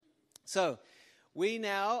So, we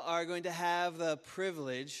now are going to have the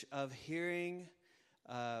privilege of hearing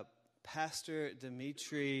Pastor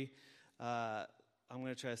Dimitri, I'm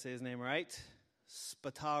going to try to say his name right,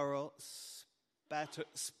 Spatterell.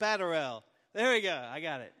 There we go, I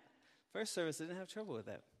got it. First service, I didn't have trouble with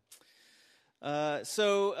that.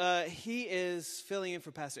 So he is filling in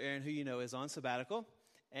for Pastor Aaron, who you know is on sabbatical.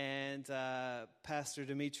 And Pastor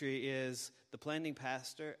Dimitri is the planting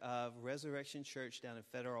pastor of Resurrection Church down in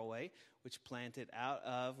Federal Way, which planted out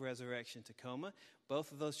of Resurrection Tacoma.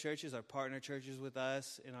 Both of those churches are partner churches with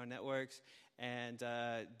us in our networks. And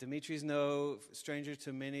Dimitri's no stranger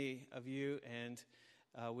to many of you. And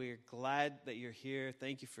we're glad that you're here.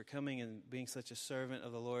 Thank you for coming and being such a servant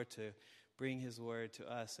of the Lord to bring his word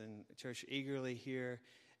to us. And the church eagerly hear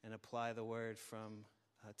and apply the word from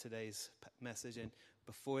today's message. And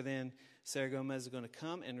before then, Sarah Gomez is going to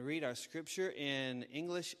come and read our scripture in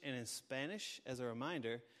English and in Spanish as a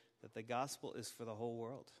reminder that the gospel is for the whole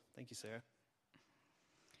world. Thank you, Sarah.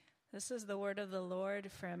 This is the word of the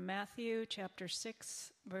Lord from Matthew chapter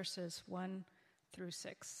 6, verses 1 through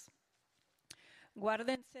 6.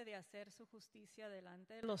 Guárdense de hacer su justicia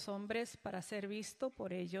delante de los hombres para ser visto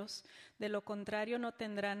por ellos. De lo contrario no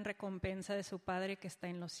tendrán recompensa de su Padre que está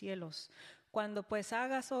en los cielos. Cuando pues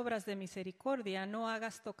hagas obras de misericordia, no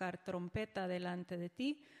hagas tocar trompeta delante de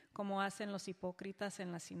ti, como hacen los hipócritas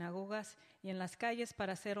en las sinagogas y en las calles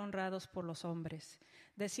para ser honrados por los hombres.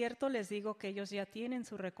 De cierto les digo que ellos ya tienen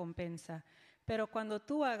su recompensa. Pero cuando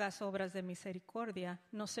tú hagas obras de misericordia,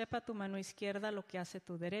 no sepa tu mano izquierda lo que hace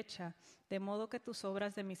tu derecha, de modo que tus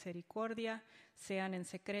obras de misericordia sean en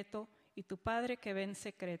secreto, y tu Padre que ve en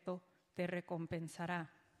secreto te recompensará.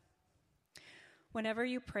 Whenever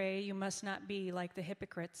you pray, you must not be like the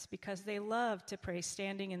hypocrites, because they love to pray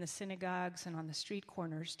standing in the synagogues and on the street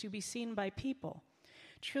corners to be seen by people.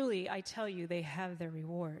 Truly, I tell you, they have their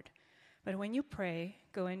reward. But when you pray,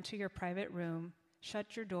 go into your private room,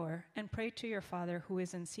 shut your door, and pray to your Father who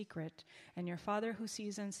is in secret, and your Father who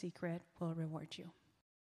sees in secret will reward you.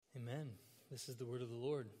 Amen. This is the word of the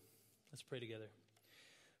Lord. Let's pray together.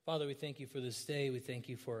 Father, we thank you for this day. We thank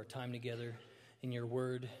you for our time together in your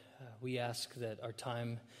word. We ask that our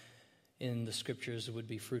time in the scriptures would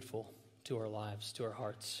be fruitful to our lives, to our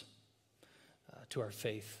hearts, to our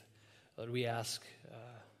faith. Lord, we ask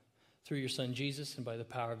through your Son Jesus and by the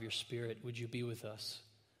power of your Spirit, would you be with us?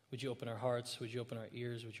 Would you open our hearts? Would you open our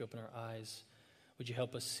ears? Would you open our eyes? Would you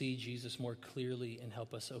help us see Jesus more clearly and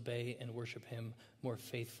help us obey and worship him more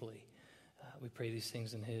faithfully? We pray these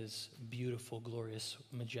things in his beautiful, glorious,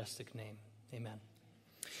 majestic name. Amen.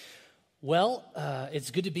 Well,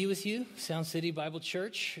 it's good to be with you, Sound City Bible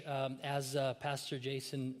Church. As Pastor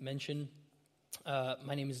Jason mentioned,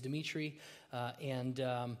 my name is Dimitri, and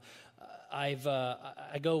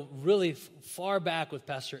I go really far back with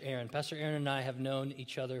Pastor Aaron. Pastor Aaron and I have known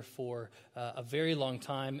each other for a very long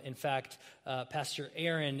time. In fact, Pastor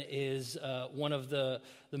Aaron is one of the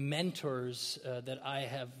mentors that I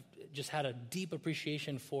have just had a deep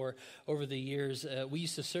appreciation for over the years. We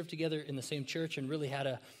used to serve together in the same church and really had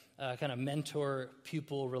a kind of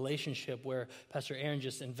mentor-pupil relationship where Pastor Aaron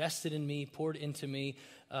just invested in me, poured into me,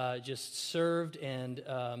 just served and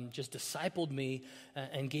just discipled me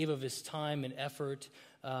and gave of his time and effort.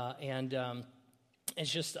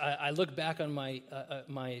 It's just, I look back on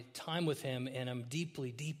my time with him and I'm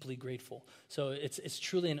deeply, deeply grateful. So it's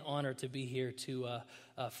truly an honor to be here to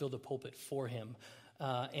fill the pulpit for him.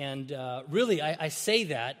 Really, I say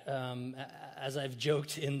that, as I've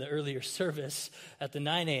joked in the earlier service at the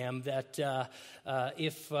 9 a.m., that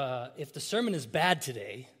if the sermon is bad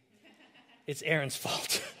today, it's Aaron's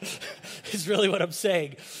fault. Is really what I'm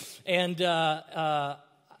saying. And I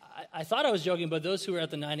thought I was joking, but those who were at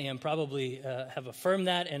the 9 a.m. probably have affirmed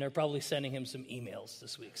that and are probably sending him some emails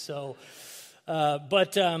this week. So,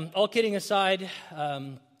 but all kidding aside,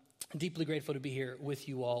 deeply grateful to be here with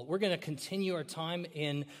you all. We're going to continue our time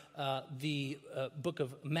in the book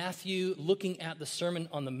of Matthew, looking at the Sermon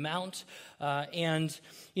on the Mount. And,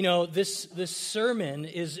 you know, this sermon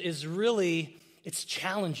is really, it's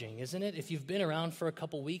challenging, isn't it? If you've been around for a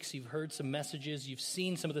couple weeks, you've heard some messages, you've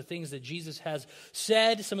seen some of the things that Jesus has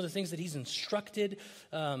said, some of the things that he's instructed.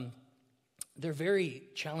 They're very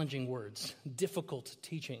challenging words, difficult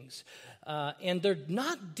teachings. And they're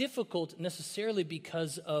not difficult necessarily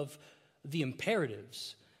because of the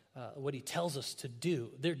imperatives, what he tells us to do.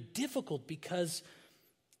 They're difficult because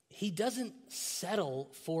he doesn't settle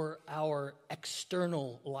for our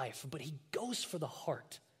external life, but he goes for the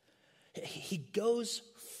heart. He goes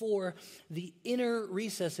for the inner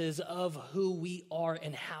recesses of who we are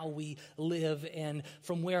and how we live, and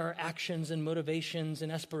from where our actions and motivations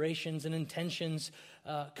and aspirations and intentions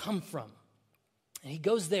come from. And he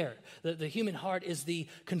goes there. The human heart is the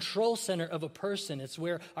control center of a person. It's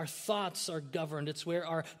where our thoughts are governed. It's where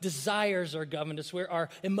our desires are governed. It's where our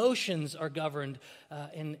emotions are governed.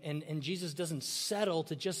 And Jesus doesn't settle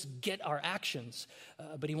to just get our actions,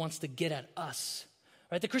 but he wants to get at us.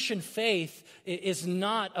 Right? The Christian faith is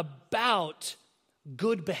not about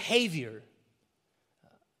good behavior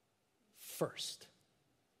first.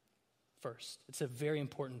 First. It's a very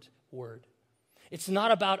important word. It's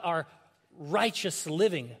not about our righteous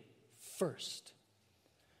living first,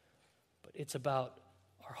 but it's about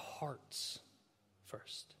our hearts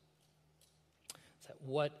first. It's that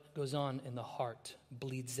what goes on in the heart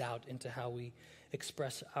bleeds out into how we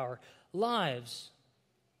express our lives.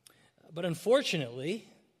 But unfortunately,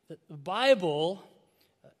 the Bible,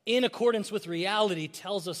 in accordance with reality,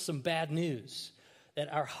 tells us some bad news,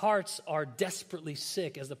 that our hearts are desperately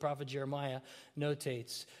sick, as the prophet Jeremiah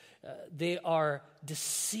notates. They are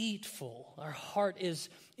deceitful. Our heart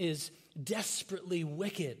is desperately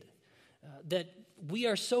wicked. That we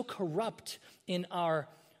are so corrupt in our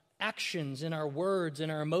actions, in our words,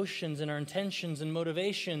 in our emotions, in our intentions and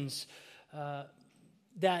motivations,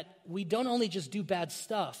 that we don't only just do bad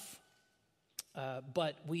stuff,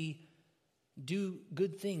 but we do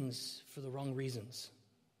good things for the wrong reasons.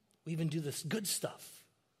 We even do this good stuff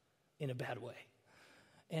in a bad way.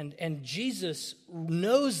 And Jesus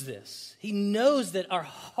knows this. He knows that our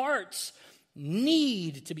hearts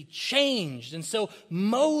need to be changed. And so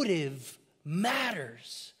motive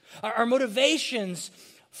matters. Our motivations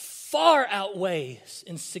far outweigh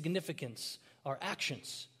in significance our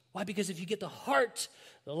actions. Why? Because if you get the heart,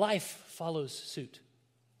 the life follows suit.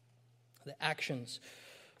 The actions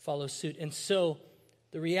follow suit. And so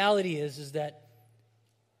the reality is that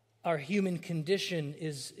our human condition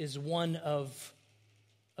is one of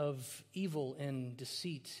evil and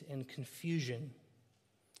deceit and confusion.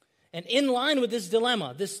 And in line with this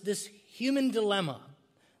dilemma, this human dilemma,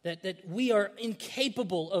 that we are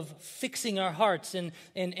incapable of fixing our hearts and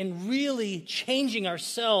really changing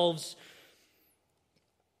ourselves,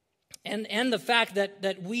 and the fact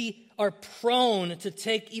that we are prone to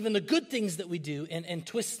take even the good things that we do and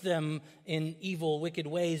twist them in evil, wicked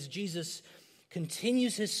ways, Jesus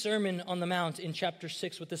continues his Sermon on the Mount in chapter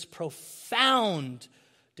 6 with this profound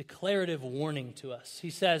declarative warning to us. He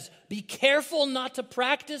says, "Be careful not to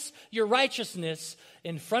practice your righteousness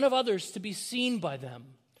in front of others to be seen by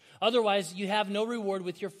them. Otherwise, you have no reward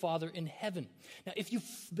with your Father in heaven." Now, if you've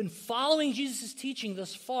been following Jesus' teaching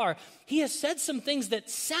thus far, he has said some things that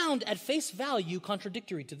sound at face value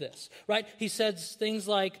contradictory to this, right? He says things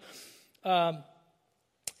like,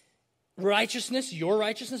 righteousness, your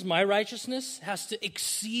righteousness, my righteousness, has to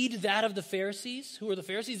exceed that of the Pharisees. Who are the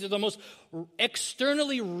Pharisees? They're the most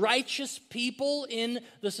externally righteous people in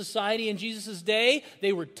the society in Jesus' day.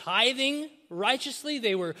 They were tithing righteously.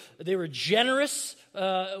 They were generous,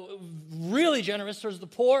 really generous towards the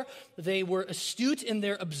poor. They were astute in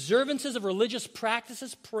their observances of religious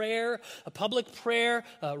practices, prayer, a public prayer,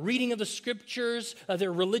 reading of the scriptures,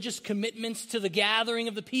 their religious commitments to the gathering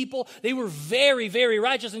of the people. They were very, very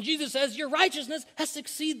righteous. And Jesus says, your righteousness has to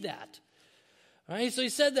exceed that. All right? So he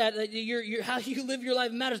said that how you live your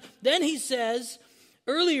life matters. Then he says,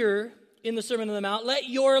 earlier in the Sermon on the Mount, let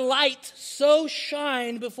your light so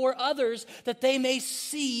shine before others that they may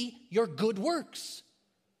see your good works.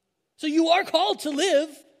 So you are called to live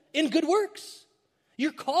in good works.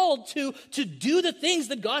 You're called to do the things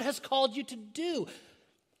that God has called you to do.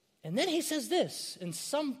 And then he says this, and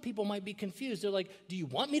some people might be confused. They're like, do you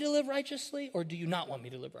want me to live righteously or do you not want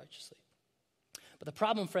me to live righteously? But the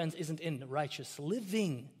problem, friends, isn't in righteous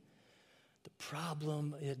living. The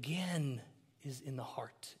problem, again, is in the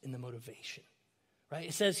heart, in the motivation, right?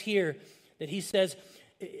 It says here that he says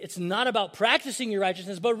it's not about practicing your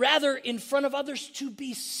righteousness, but rather in front of others to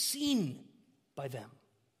be seen by them.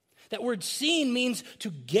 That word seen means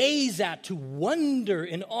to gaze at, to wonder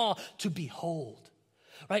in awe, to behold,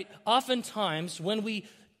 right? Oftentimes when we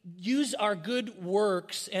use our good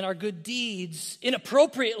works and our good deeds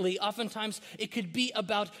inappropriately, oftentimes it could be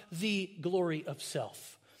about the glory of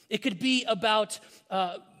self. It could be about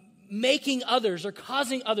making others or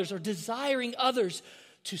causing others or desiring others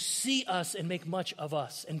to see us and make much of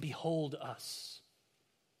us and behold us.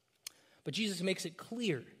 But Jesus makes it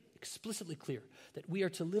clear, explicitly clear, that we are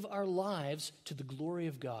to live our lives to the glory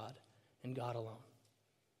of God and God alone.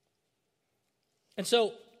 And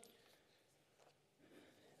so,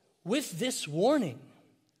 with this warning,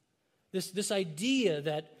 this idea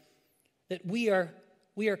that that we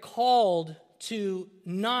are called to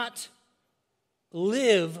not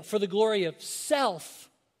live for the glory of self,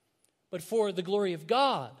 but for the glory of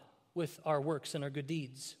God with our works and our good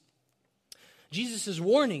deeds. Jesus'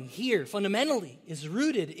 warning here fundamentally is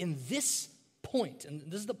rooted in this point, and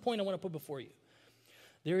this is the point I want to put before you.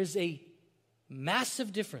 There is a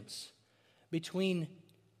massive difference between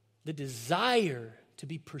the desire to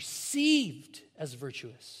be perceived as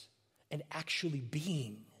virtuous and actually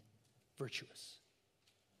being virtuous.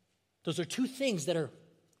 Those are two things that are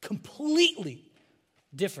completely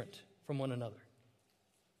different from one another.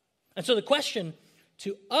 And so the question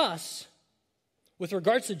to us with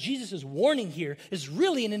regards to Jesus' warning here is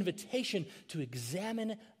really an invitation to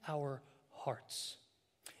examine our hearts.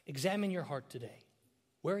 Examine your heart today.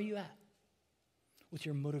 Where are you at? With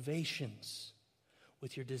your motivations,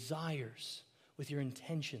 with your desires, with your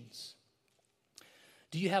intentions.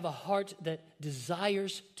 Do you have a heart that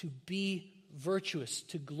desires to be virtuous,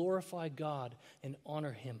 to glorify God and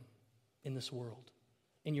honor Him in this world,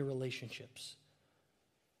 in your relationships,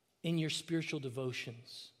 in your spiritual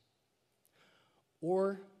devotions?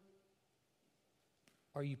 Or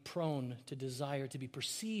are you prone to desire to be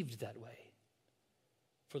perceived that way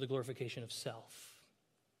for the glorification of self?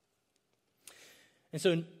 And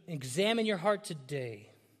so examine your heart today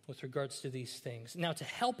with regards to these things. Now, to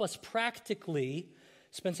help us practically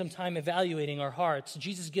spend some time evaluating our hearts,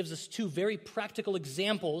 Jesus gives us two very practical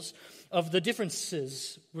examples of the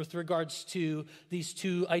differences with regards to these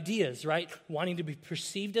two ideas, right? Wanting to be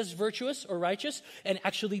perceived as virtuous or righteous and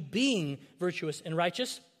actually being virtuous and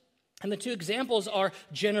righteous. And the two examples are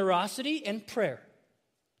generosity and prayer.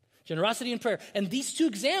 Generosity and prayer. And these two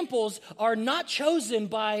examples are not chosen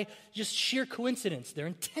by just sheer coincidence. They're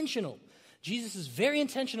intentional. Jesus is very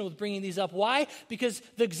intentional with bringing these up. Why? Because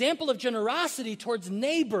the example of generosity towards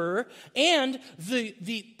neighbor and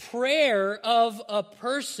the prayer of a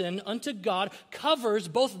person unto God covers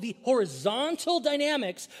both the horizontal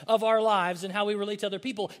dynamics of our lives and how we relate to other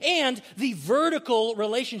people and the vertical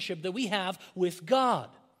relationship that we have with God.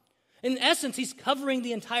 In essence, he's covering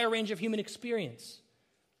the entire range of human experience.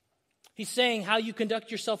 He's saying how you conduct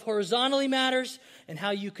yourself horizontally matters and how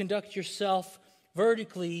you conduct yourself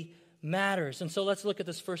vertically matters. And so let's look at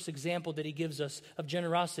this first example that he gives us of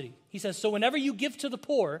generosity. He says, so whenever you give to the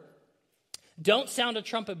poor, don't sound a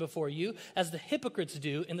trumpet before you, as the hypocrites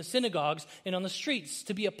do in the synagogues and on the streets,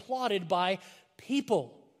 to be applauded by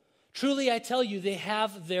people. Truly, I tell you, they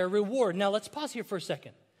have their reward. Now, let's pause here for a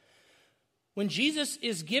second. When Jesus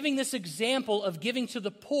is giving this example of giving to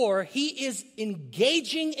the poor, he is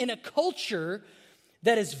engaging in a culture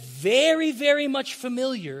that is very, very much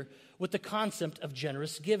familiar with the concept of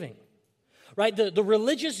generous giving. Right? The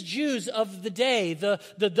religious Jews of the day,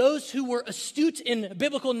 those who were astute in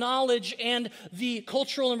biblical knowledge and the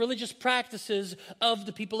cultural and religious practices of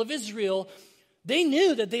the people of Israel, they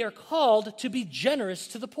knew that they are called to be generous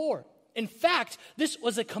to the poor. In fact, this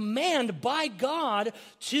was a command by God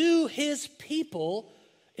to his people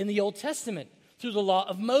in the Old Testament through the law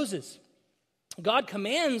of Moses. God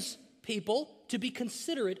commands people to be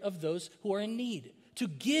considerate of those who are in need, to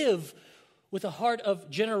give with a heart of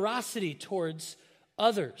generosity towards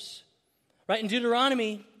others. Right? In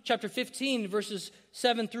Deuteronomy chapter 15, verses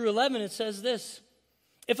 7 through 11, it says this: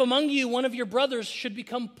 if among you one of your brothers should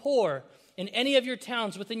become poor in any of your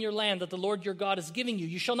towns within your land that the Lord your God is giving you,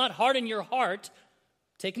 you shall not harden your heart.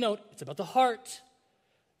 Take note, it's about the heart.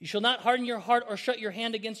 You shall not harden your heart or shut your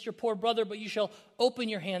hand against your poor brother, but you shall open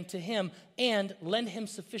your hand to him and lend him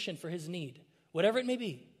sufficient for his need, whatever it may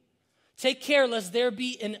be. Take care lest there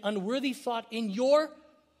be an unworthy thought in your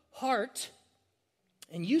heart,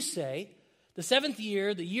 and you say, the seventh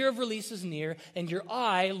year, the year of release is near, and your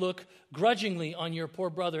eye look grudgingly on your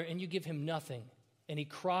poor brother, and you give him nothing, and he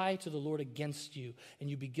cry to the Lord against you, and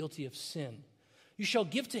you be guilty of sin. You shall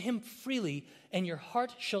give to him freely, and your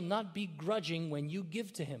heart shall not be grudging when you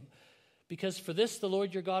give to him. Because for this the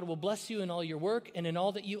Lord your God will bless you in all your work and in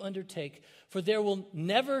all that you undertake, for there will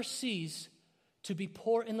never cease to be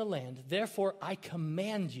poor in the land. Therefore, I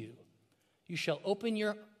command you, you shall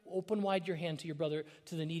open wide your hand to your brother,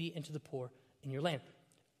 to the needy, and to the poor in your land.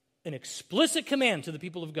 An explicit command to the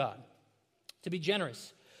people of God to be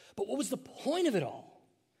generous. But what was the point of it all?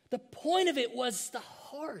 The point of it was the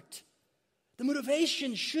heart. The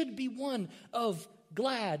motivation should be one of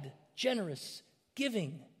glad, generous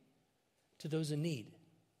giving to those in need.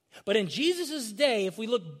 But in Jesus' day, if we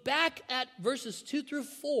look back at verses 2 through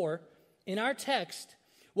 4, in our text,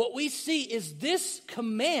 what we see is this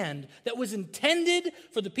command that was intended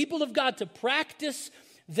for the people of God to practice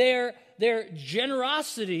their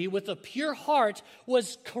generosity with a pure heart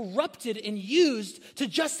was corrupted and used to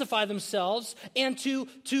justify themselves and to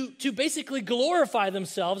basically glorify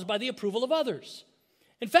themselves by the approval of others.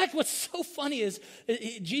 In fact, what's so funny is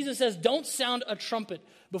Jesus says, don't sound a trumpet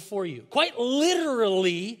before you. Quite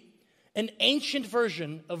literally, an ancient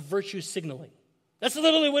version of virtue signaling. That's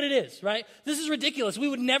literally what it is, right? This is ridiculous. We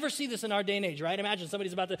would never see this in our day and age, right? Imagine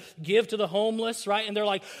somebody's about to give to the homeless, right? And they're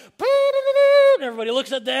like, and everybody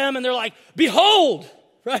looks at them and they're like, behold,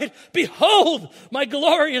 right? Behold my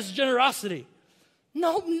glorious generosity.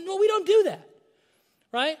 No, we don't do that,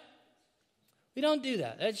 right? We don't do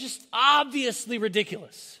that. It's just obviously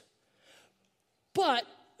ridiculous. But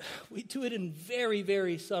we do it in very,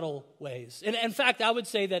 very subtle ways. And in fact, I would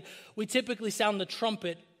say that we typically sound the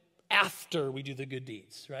trumpet after we do the good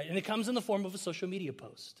deeds, right? And it comes in the form of a social media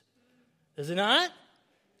post. Does it not?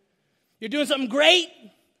 You're doing something great.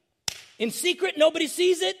 In secret, nobody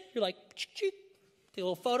sees it. You're like, take a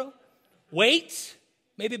little photo. Wait,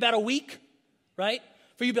 maybe about a week, right?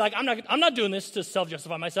 For you to be like, I'm not doing this to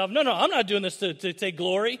self-justify myself. No, I'm not doing this to take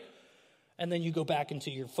glory. And then you go back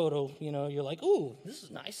into your photo, you're like, ooh, this is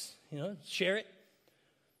nice. Share it.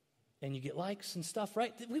 And you get likes and stuff,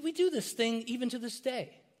 right? We do this thing even to this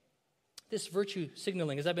day. This virtue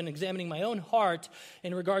signaling, as I've been examining my own heart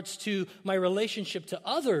in regards to my relationship to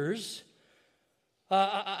others,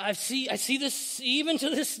 I see this even to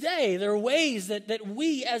this day. There are ways that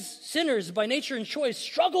we as sinners by nature and choice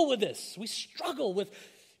struggle with this. We struggle with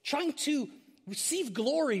trying to receive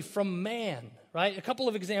glory from man, right? A couple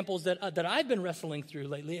of examples that I've been wrestling through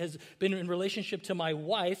lately has been in relationship to my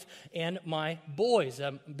wife and my boys.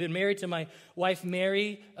 I've been married to my wife,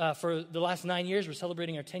 Mary, for the last 9 years. We're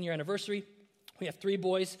celebrating our 10-year anniversary. We have 3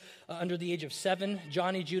 boys under the age of 7,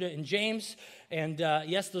 Johnny, Judah, and James. And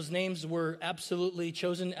yes, those names were absolutely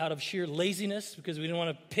chosen out of sheer laziness because we didn't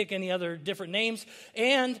want to pick any other different names.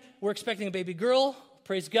 And we're expecting a baby girl.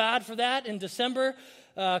 Praise God for that in December.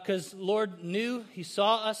 Because Lord knew, He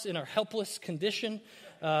saw us in our helpless condition,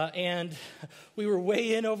 and we were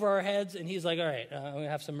way in over our heads, and He's like, all right, I'm going to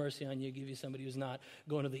have some mercy on you, give you somebody who's not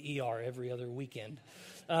going to the ER every other weekend.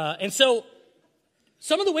 And so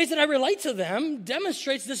some of the ways that I relate to them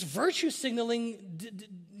demonstrates this virtue signaling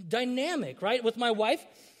dynamic, right? With my wife,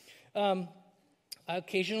 I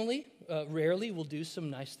occasionally, rarely, will do some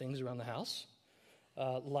nice things around the house,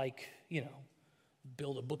 like,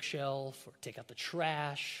 build a bookshelf or take out the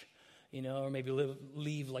trash, or maybe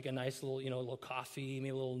leave like a nice little, little coffee, maybe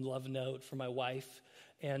a little love note for my wife.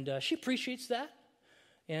 And she appreciates that.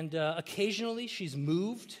 And occasionally she's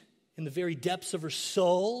moved in the very depths of her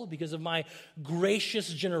soul because of my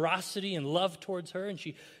gracious generosity and love towards her. And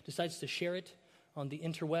she decides to share it on the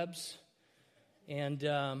interwebs. And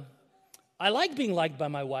I like being liked by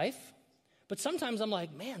my wife. But sometimes I'm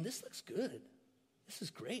like, man, this looks good. This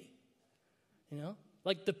is great.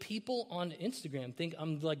 Like the people on Instagram think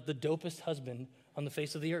I'm like the dopest husband on the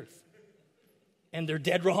face of the earth. And they're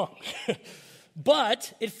dead wrong.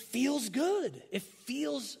 But it feels good. It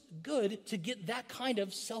feels good to get that kind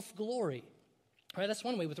of self-glory. All right, that's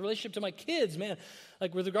one way. With relationship to my kids, man,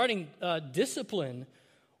 like with regarding discipline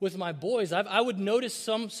with my boys, I would notice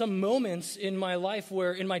some moments in my life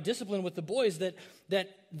where in my discipline with the boys that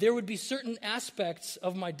there would be certain aspects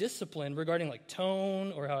of my discipline regarding like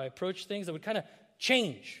tone or how I approach things that would kind of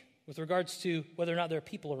change with regards to whether or not there are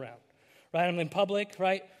people around, right? I'm in public,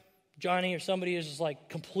 right? Johnny or somebody is just like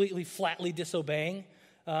completely flatly disobeying,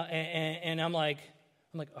 and I'm like,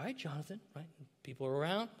 all right, Jonathan, right? People are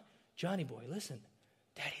around. Johnny boy, listen,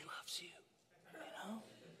 Daddy loves you,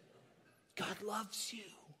 God loves you.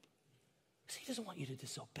 He doesn't want you to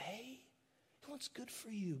disobey. He wants good for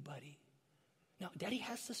you, buddy. Now, Daddy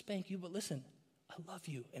has to spank you, but listen, I love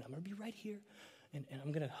you, and I'm going to be right here, and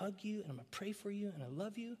I'm going to hug you, and I'm going to pray for you, and I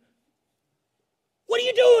love you. What are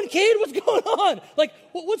you doing, kid? What's going on? Like,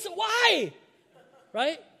 why?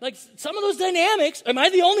 Right? Like, some of those dynamics, am I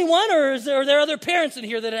the only one, or are there other parents in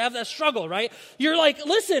here that have that struggle, right? You're like,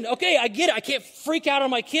 listen, okay, I get it. I can't freak out on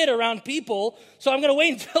my kid around people, so I'm going to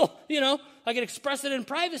wait until, I can express it in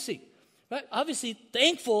privacy. Right? Obviously,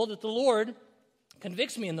 thankful that the Lord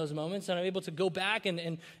convicts me in those moments and I'm able to go back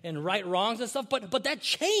and right wrongs and stuff. But that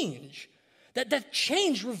change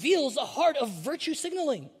reveals a heart of virtue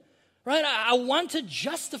signaling. Right? I want to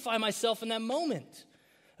justify myself in that moment.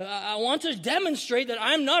 I want to demonstrate that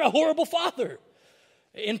I'm not a horrible father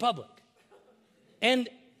in public. And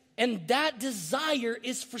that desire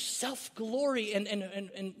is for self-glory.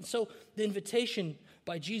 And so the invitation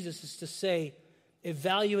by Jesus is to say,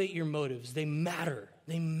 evaluate your motives. They matter.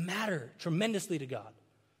 They matter tremendously to God.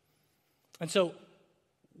 And so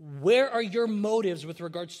where are your motives with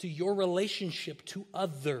regards to your relationship to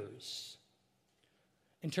others?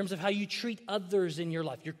 In terms of how you treat others in your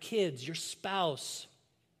life, your kids, your spouse,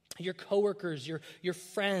 your coworkers, your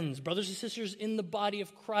friends, brothers and sisters in the body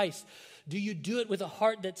of Christ. Do you do it with a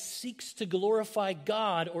heart that seeks to glorify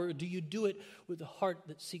God, or do you do it with a heart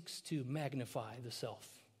that seeks to magnify the self?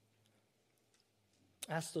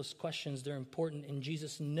 Ask those questions. They're important, and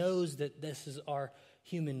Jesus knows that this is our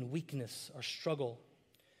human weakness, our struggle.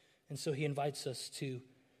 And so he invites us to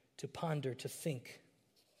ponder, to think.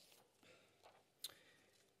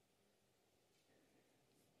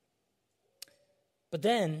 But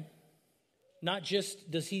then, not just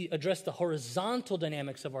does he address the horizontal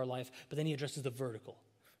dynamics of our life, but then he addresses the vertical.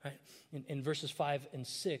 Right? In verses 5 and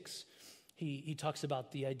 6, he talks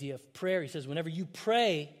about the idea of prayer. He says, whenever you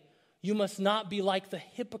pray, you must not be like the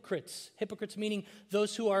hypocrites. Hypocrites meaning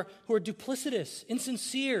those who are duplicitous,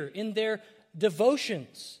 insincere in their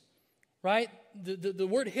devotions. Right? The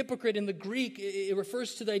word hypocrite in the Greek, it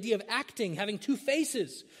refers to the idea of acting, having two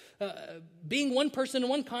faces, being one person in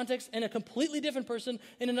one context and a completely different person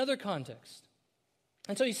in another context.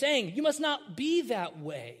 And so he's saying, you must not be that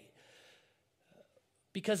way.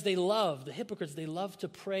 Because the hypocrites, they love to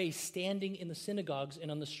pray standing in the synagogues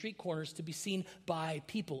and on the street corners to be seen by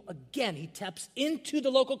people. Again, he taps into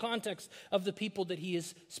the local context of the people that he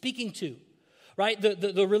is speaking to. Right?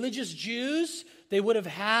 The religious Jews, they would have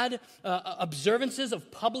had observances of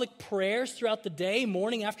public prayers throughout the day,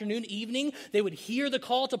 morning, afternoon, evening. They would hear the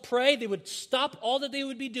call to pray. They would stop all that they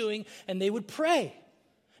would be doing, and they would pray.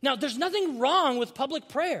 Now, there's nothing wrong with public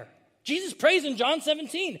prayer. Jesus prays in John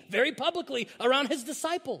 17, very publicly, around his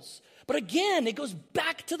disciples. But again, it goes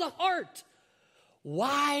back to the heart.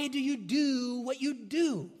 Why do you do what you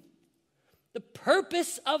do? The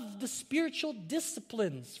purpose of the spiritual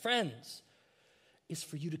disciplines, friends, is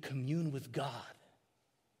for you to commune with God.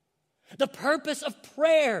 The purpose of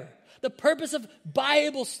prayer, the purpose of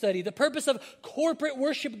Bible study, the purpose of corporate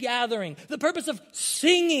worship gathering, the purpose of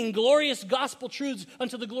singing glorious gospel truths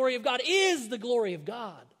unto the glory of God is the glory of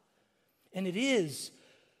God. And it is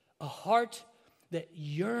a heart that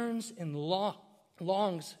yearns and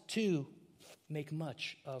longs to make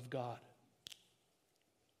much of God.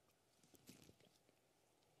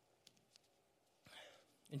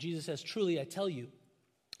 And Jesus says, truly, I tell you,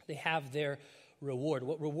 they have their reward.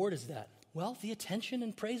 What reward is that? Well, the attention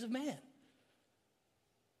and praise of man.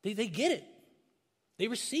 They get it. They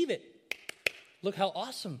receive it. Look how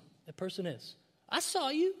awesome that person is. I saw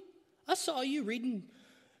you reading,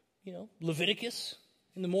 Leviticus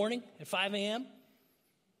in the morning at 5 a.m.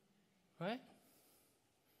 Right?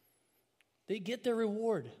 They get their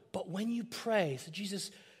reward. But when you pray, so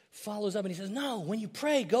Jesus follows up and he says, no, when you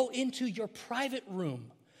pray, go into your private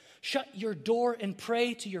room. Shut your door and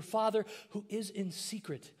pray to your Father who is in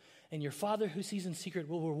secret. And your Father who sees in secret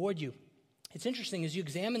will reward you. It's interesting, as you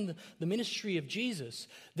examine the ministry of Jesus,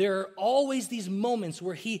 there are always these moments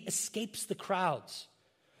where he escapes the crowds.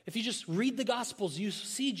 If you just read the Gospels, you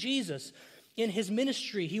see Jesus in his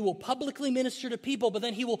ministry. He will publicly minister to people, but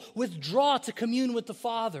then he will withdraw to commune with the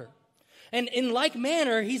Father. And in like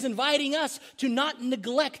manner, he's inviting us to not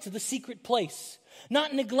neglect the secret place.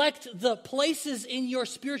 Not neglect the places in your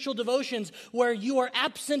spiritual devotions where you are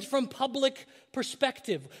absent from public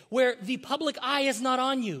perspective, where the public eye is not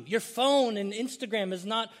on you. Your phone and Instagram is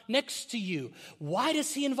not next to you. Why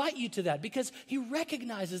does he invite you to that? Because he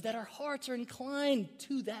recognizes that our hearts are inclined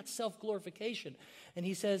to that self-glorification. And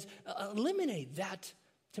he says, eliminate that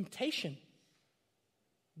temptation.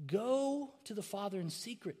 Go to the Father in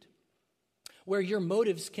secret, where your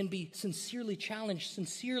motives can be sincerely challenged,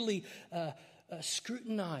 sincerely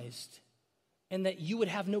scrutinized, and that you would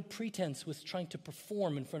have no pretense with trying to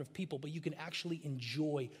perform in front of people, but you can actually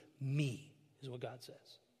enjoy me, is what God says.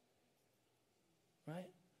 Right?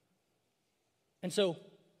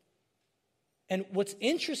 And what's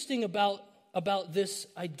interesting about this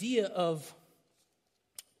idea of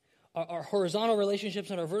our horizontal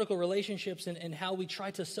relationships and our vertical relationships and how we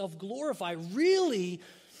try to self-glorify, really,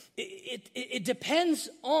 it depends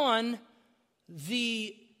on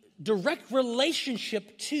the direct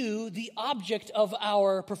relationship to the object of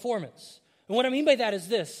our performance. And what I mean by that is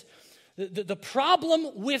this. The problem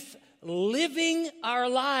with living our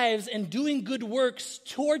lives and doing good works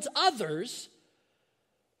towards others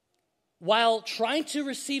while trying to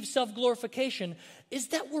receive self-glorification is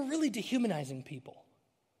that we're really dehumanizing people.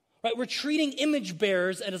 Right? We're treating image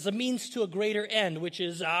bearers as a means to a greater end, which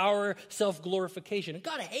is our self-glorification. And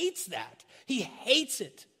God hates that. He hates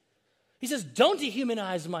it. He says, don't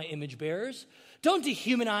dehumanize my image bearers. Don't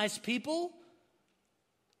dehumanize people.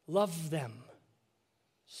 Love them.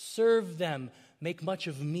 Serve them. make much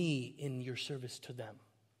of me in your service to them.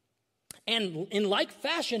 And in like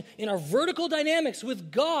fashion, in our vertical dynamics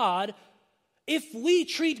with God, if we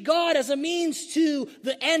treat God as a means to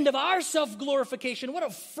the end of our self-glorification, what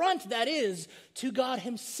affront that is to God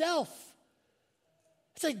himself.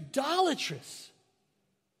 It's idolatrous.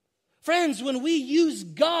 Friends, when we use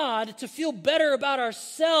God to feel better about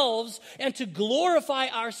ourselves and to glorify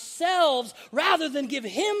ourselves rather than give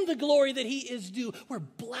him the glory that he is due, we're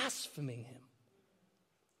blaspheming him.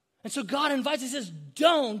 And so God invites, he says,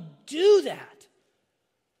 don't do that.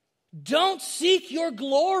 Don't seek your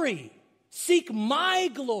glory. Seek my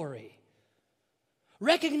glory.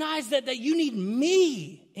 Recognize that you need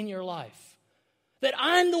me in your life. That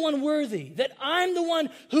I'm the one worthy. That I'm the one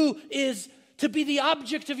who is to be the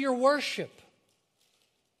object of your worship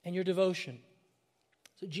and your devotion.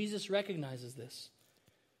 So Jesus recognizes this.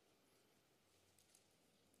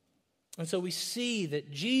 And so we see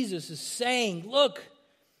that Jesus is saying, look,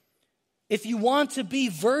 if you want to be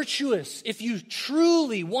virtuous, if you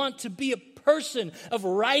truly want to be a person of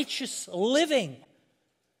righteous living,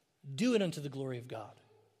 do it unto the glory of God.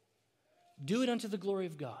 Do it unto the glory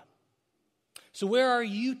of God. So where are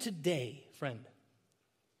you today, friend?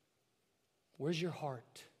 Where's your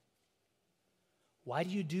heart? Why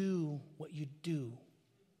do you do what you do?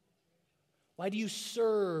 Why do you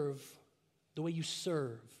serve the way you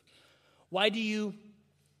serve? Why do you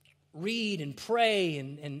read and pray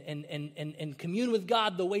and commune with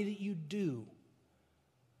God the way that you do?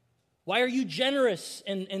 Why are you generous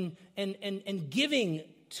and giving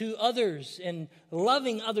to others and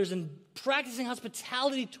loving others and practicing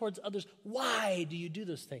hospitality towards others? Why do you do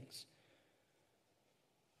those things?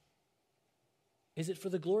 Is it for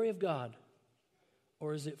the glory of God,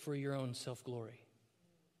 or is it for your own self-glory?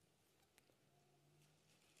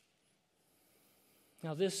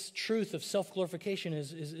 Now, this truth of self-glorification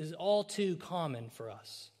is all too common for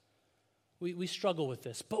us. We struggle with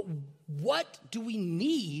this. But what do we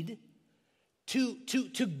need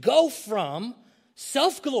to go from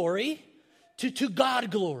self-glory to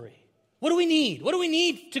God glory? What do we need? What do we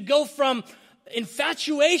need to go from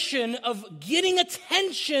infatuation of getting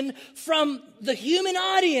attention from the human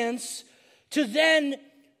audience to then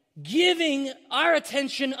giving our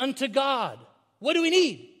attention unto God? What do we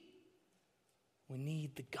need? We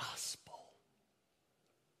need the gospel.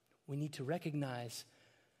 We need to recognize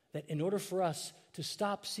that in order for us to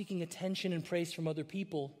stop seeking attention and praise from other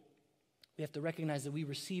people, we have to recognize that we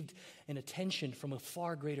received an attention from a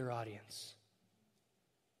far greater audience,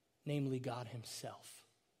 namely God himself.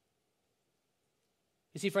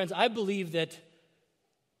 You see, friends, I believe that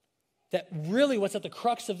really what's at the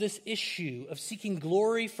crux of this issue of seeking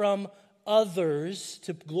glory from others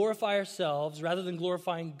to glorify ourselves rather than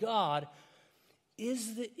glorifying God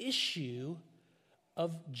is the issue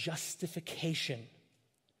of justification.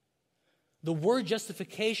 The word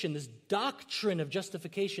justification, this doctrine of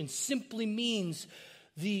justification, simply means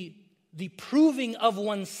the proving of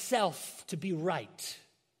oneself to be right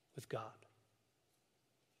with God.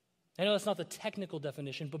 I know that's not the technical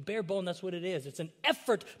definition, but bare bone, that's what it is. It's an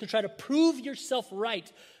effort to try to prove yourself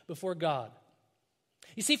right before God.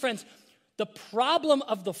 You see, friends, the problem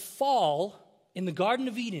of the fall in the Garden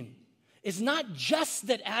of Eden is not just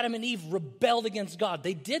that Adam and Eve rebelled against God.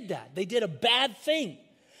 They did that. They did a bad thing.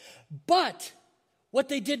 But what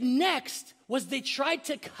they did next was they tried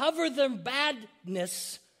to cover their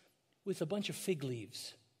badness with a bunch of fig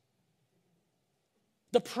leaves.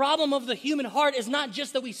 The problem of the human heart is not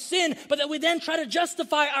just that we sin, but that we then try to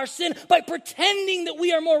justify our sin by pretending that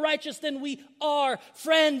we are more righteous than we are.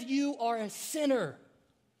 Friend, you are a sinner.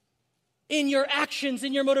 In your actions,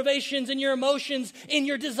 in your motivations, in your emotions, in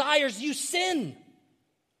your desires, you sin.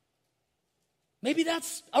 Maybe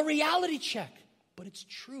that's a reality check, but it's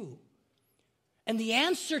true. And the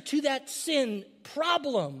answer to that sin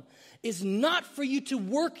problem is not for you to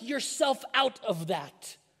work yourself out of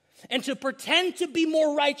that and to pretend to be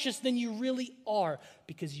more righteous than you really are,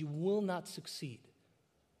 because you will not succeed.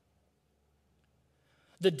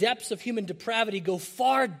 The depths of human depravity go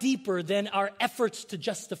far deeper than our efforts to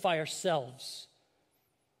justify ourselves.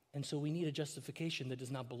 And so we need a justification that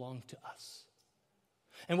does not belong to us.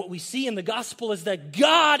 And what we see in the gospel is that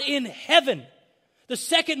God in heaven, the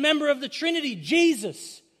second member of the Trinity,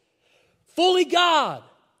 Jesus, fully God,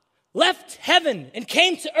 left heaven and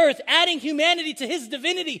came to earth, adding humanity to his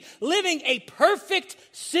divinity, living a perfect,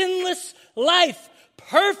 sinless life,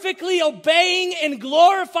 perfectly obeying and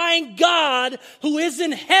glorifying God who is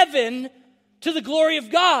in heaven to the glory of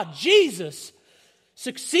God. Jesus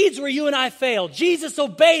succeeds where you and I fail. Jesus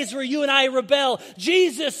obeys where you and I rebel.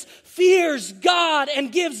 Jesus fears God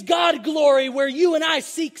and gives God glory where you and I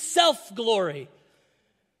seek self-glory.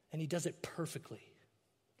 And he does it perfectly.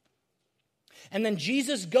 And then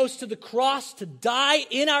Jesus goes to the cross to die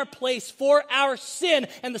in our place for our sin.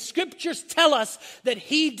 And the scriptures tell us that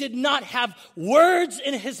he did not have words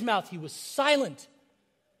in his mouth. He was silent.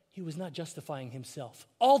 He was not justifying himself,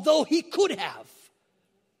 although he could have.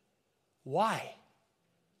 Why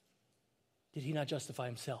did he not justify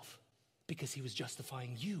himself? Because he was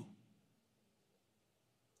justifying you.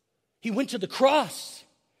 He went to the cross,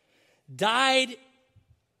 died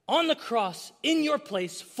on the cross in your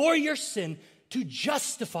place for your sin to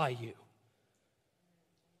justify you.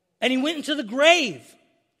 And he went into the grave,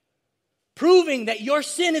 proving that your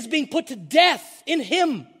sin is being put to death in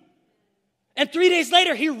him. And 3 days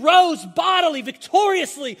later, he rose bodily,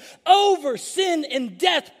 victoriously over sin and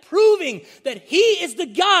death, proving that he is the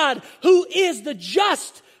God who is the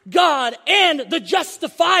just God and the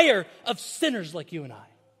justifier of sinners like you and I.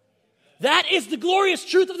 That is the glorious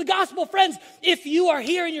truth of the gospel, friends. If you are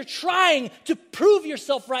here and you're trying to prove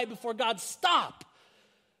yourself right before God, stop.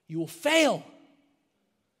 You will fail.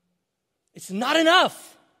 It's not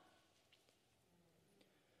enough.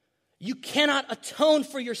 You cannot atone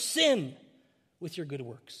for your sin with your good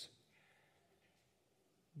works.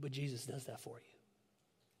 But Jesus does that for you.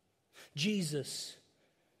 Jesus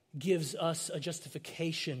gives us a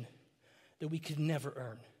justification that we could never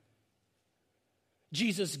earn.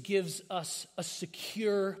 Jesus gives us a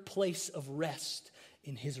secure place of rest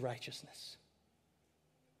in his righteousness.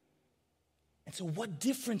 And so what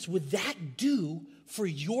difference would that do for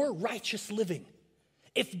your righteous living?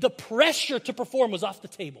 If the pressure to perform was off the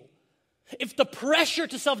table, if the pressure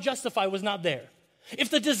to self-justify was not there, if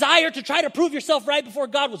the desire to try to prove yourself right before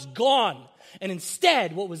God was gone, and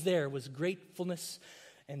instead what was there was gratefulness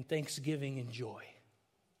and thanksgiving and joy.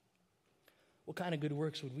 What kind of good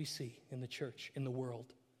works would we see in the church, in the world?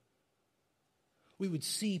 We would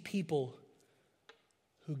see people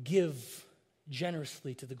who give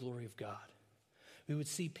generously to the glory of God. We would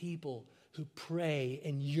see people who pray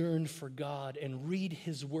and yearn for God and read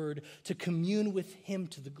his word to commune with him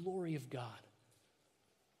to the glory of God.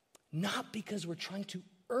 Not because we're trying to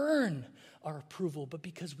earn our approval, but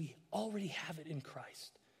because we already have it in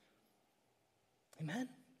Christ. Amen?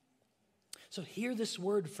 So hear this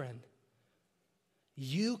word, friend.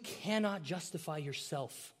 You cannot justify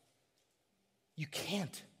yourself. You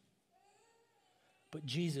can't. But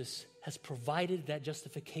Jesus has provided that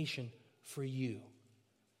justification for you.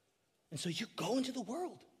 And so you go into the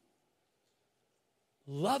world.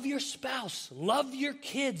 Love your spouse, love your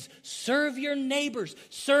kids, serve your neighbors,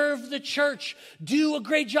 serve the church, do a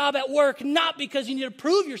great job at work, not because you need to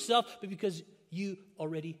prove yourself, but because you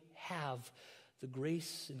already have the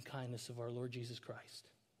grace and kindness of our Lord Jesus Christ.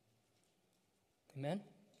 Amen?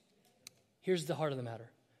 Here's the heart of the matter.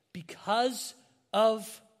 Because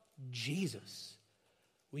of Jesus,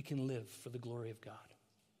 we can live for the glory of God.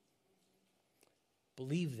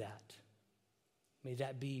 Believe that. May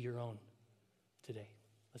that be your own today.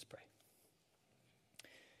 Let's pray.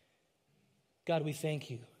 God, we thank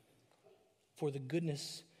you for the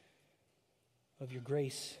goodness of your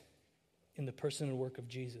grace in the person and work of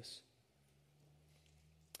Jesus.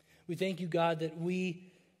 We thank you, God, that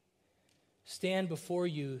we stand before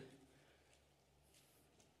you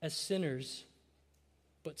as sinners,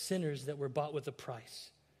 but sinners that were bought with a price.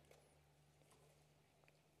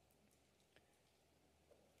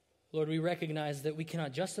 Lord, we recognize that we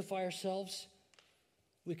cannot justify ourselves.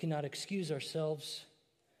 We cannot excuse ourselves.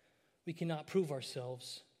 We cannot prove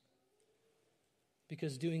ourselves,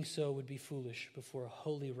 because doing so would be foolish before a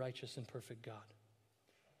holy, righteous, and perfect God.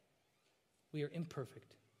 We are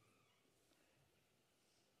imperfect.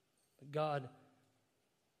 But God,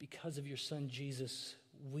 because of your Son Jesus,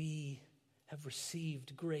 we have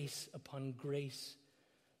received grace upon grace,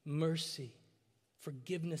 mercy,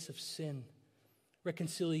 forgiveness of sin,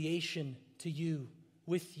 reconciliation to you,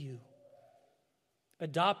 with you,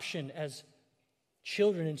 adoption as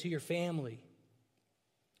children into your family,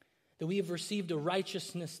 that we have received a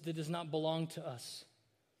righteousness that does not belong to us,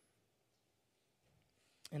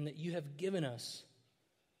 and that you have given us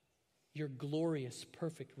your glorious,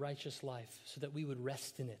 perfect, righteous life so that we would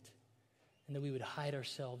rest in it, and that we would hide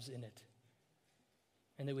ourselves in it,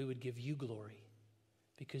 and that we would give you glory,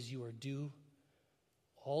 because you are due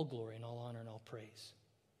all glory and all honor and all praise.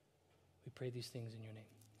 We pray these things in your name.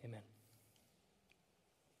 Amen.